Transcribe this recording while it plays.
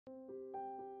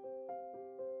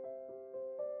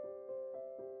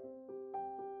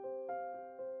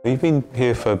You've been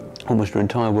here for almost your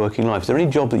entire working life. Is there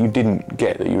any job that you didn't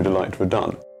get that you would have liked to have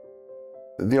done?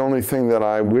 The only thing that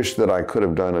I wish that I could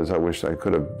have done is I wish I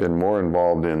could have been more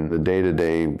involved in the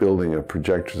day-to-day building of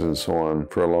projectors and so on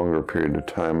for a longer period of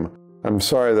time. I'm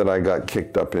sorry that I got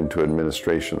kicked up into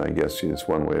administration, I guess is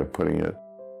one way of putting it.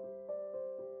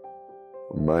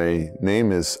 My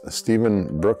name is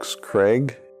Stephen Brooks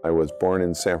Craig. I was born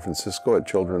in San Francisco at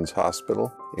Children's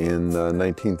Hospital in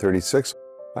 1936.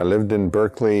 I lived in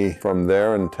Berkeley from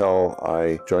there until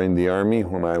I joined the Army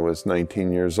when I was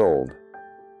 19 years old.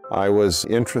 I was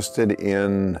interested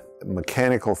in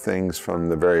mechanical things from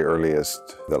the very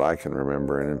earliest that I can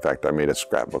remember, and in fact I made a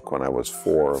scrapbook when I was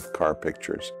 4 of car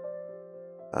pictures.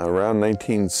 Around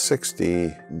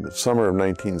 1960, the summer of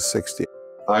 1960,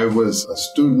 I was a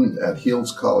student at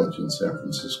Heald's College in San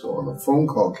Francisco, and a phone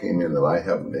call came in that I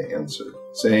happened to answer,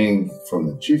 saying from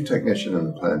the chief technician in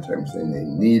the planetarium saying they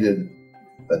needed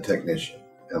a technician.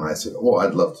 And I said, oh,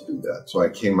 I'd love to do that. So I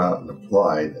came out and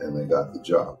applied, and I got the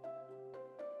job.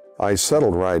 I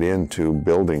settled right into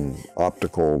building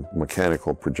optical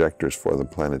mechanical projectors for the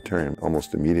planetarium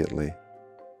almost immediately.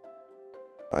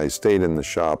 I stayed in the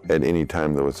shop at any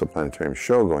time there was a planetarium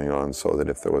show going on so that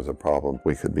if there was a problem,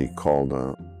 we could be called.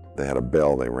 They had a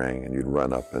bell they rang, and you'd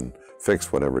run up and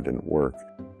fix whatever didn't work.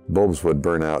 Bulbs would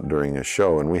burn out during a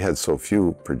show, and we had so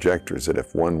few projectors that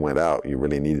if one went out, you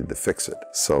really needed to fix it.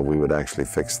 So we would actually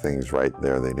fix things right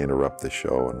there. They'd interrupt the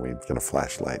show, and we'd get a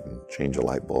flashlight and change a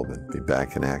light bulb and be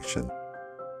back in action.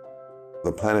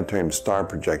 The planetarium star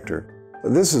projector.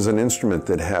 This is an instrument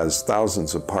that has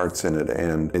thousands of parts in it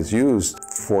and is used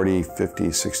 40,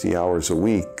 50, 60 hours a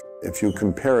week. If you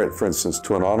compare it, for instance,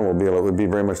 to an automobile, it would be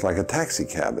very much like a taxi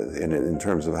cab in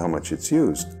terms of how much it's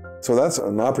used. So that's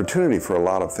an opportunity for a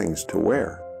lot of things to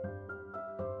wear.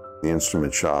 The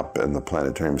instrument shop and the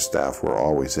planetarium staff were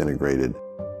always integrated.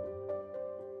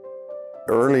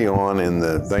 Early on in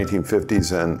the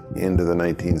 1950s and into the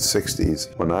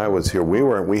 1960s, when I was here,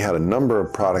 we had a number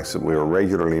of products that we were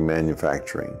regularly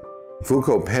manufacturing.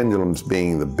 Foucault pendulums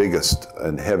being the biggest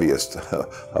and heaviest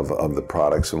of the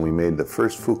products, and we made the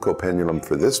first Foucault pendulum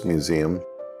for this museum.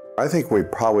 I think we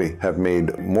probably have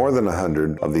made more than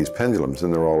 100 of these pendulums,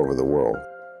 and they're all over the world.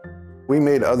 We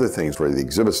made other things for the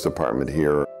exhibits department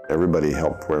here. Everybody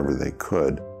helped wherever they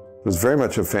could. It was very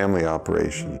much a family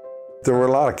operation. There were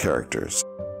a lot of characters.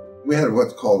 We had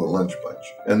what's called a lunch bunch,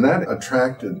 and that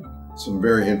attracted some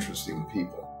very interesting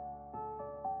people.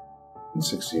 In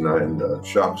 '69, the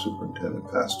shop superintendent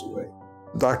passed away.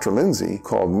 Dr. Lindsay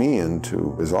called me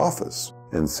into his office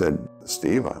and said,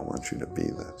 Steve, I want you to be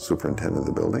the superintendent of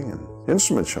the building and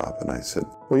instrument shop. And I said,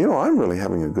 well, you know, I'm really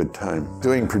having a good time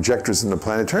doing projectors in the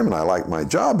planetarium, and I like my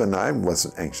job, and I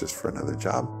wasn't anxious for another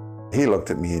job. He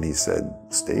looked at me and he said,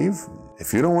 Steve,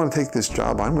 if you don't want to take this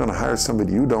job, I'm going to hire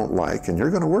somebody you don't like, and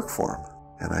you're going to work for him.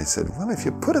 And I said, well, if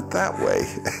you put it that way,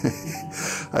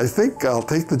 I think I'll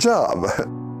take the job.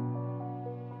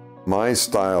 My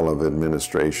style of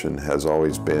administration has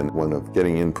always been one of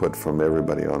getting input from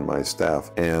everybody on my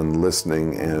staff and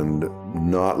listening and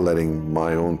not letting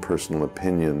my own personal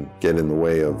opinion get in the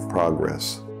way of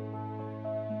progress.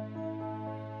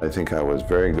 I think I was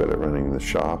very good at running the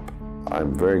shop.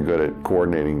 I'm very good at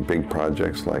coordinating big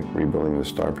projects like rebuilding the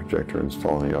star projector,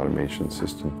 installing the automation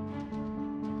system.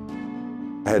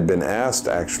 I had been asked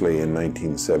actually in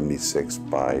 1976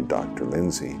 by Dr.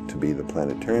 Lindsay to be the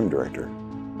planetarium director.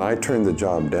 I turned the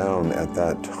job down at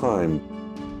that time.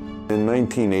 In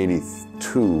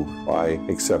 1982, I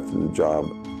accepted the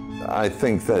job. I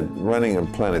think that running a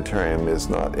planetarium is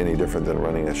not any different than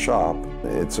running a shop.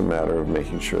 It's a matter of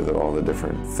making sure that all the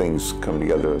different things come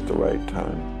together at the right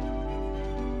time.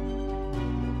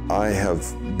 I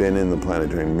have been in the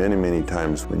planetarium many, many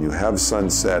times when you have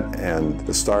sunset and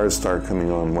the stars start coming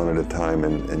on one at a time,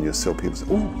 and you see people say,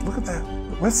 oh, look at that,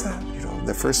 what's that? You know,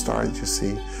 the first star that you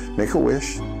see, make a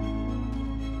wish.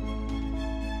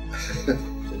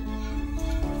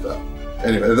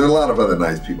 Anyway, there are a lot of other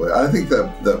nice people. I think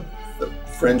the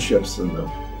friendships and the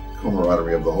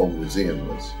camaraderie of the whole museum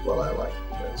was what I liked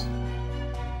the best.